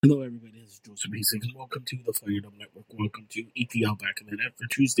Hello, everybody. This is Joseph Basic, and welcome to the FiredUp Network. Welcome to EPL Back in the Net for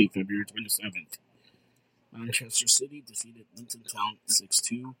Tuesday, February 27th. Manchester City defeated Linton Town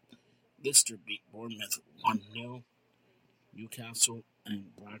 6-2. Leicester beat Bournemouth 1-0. Newcastle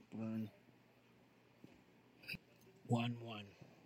and Blackburn 1-1.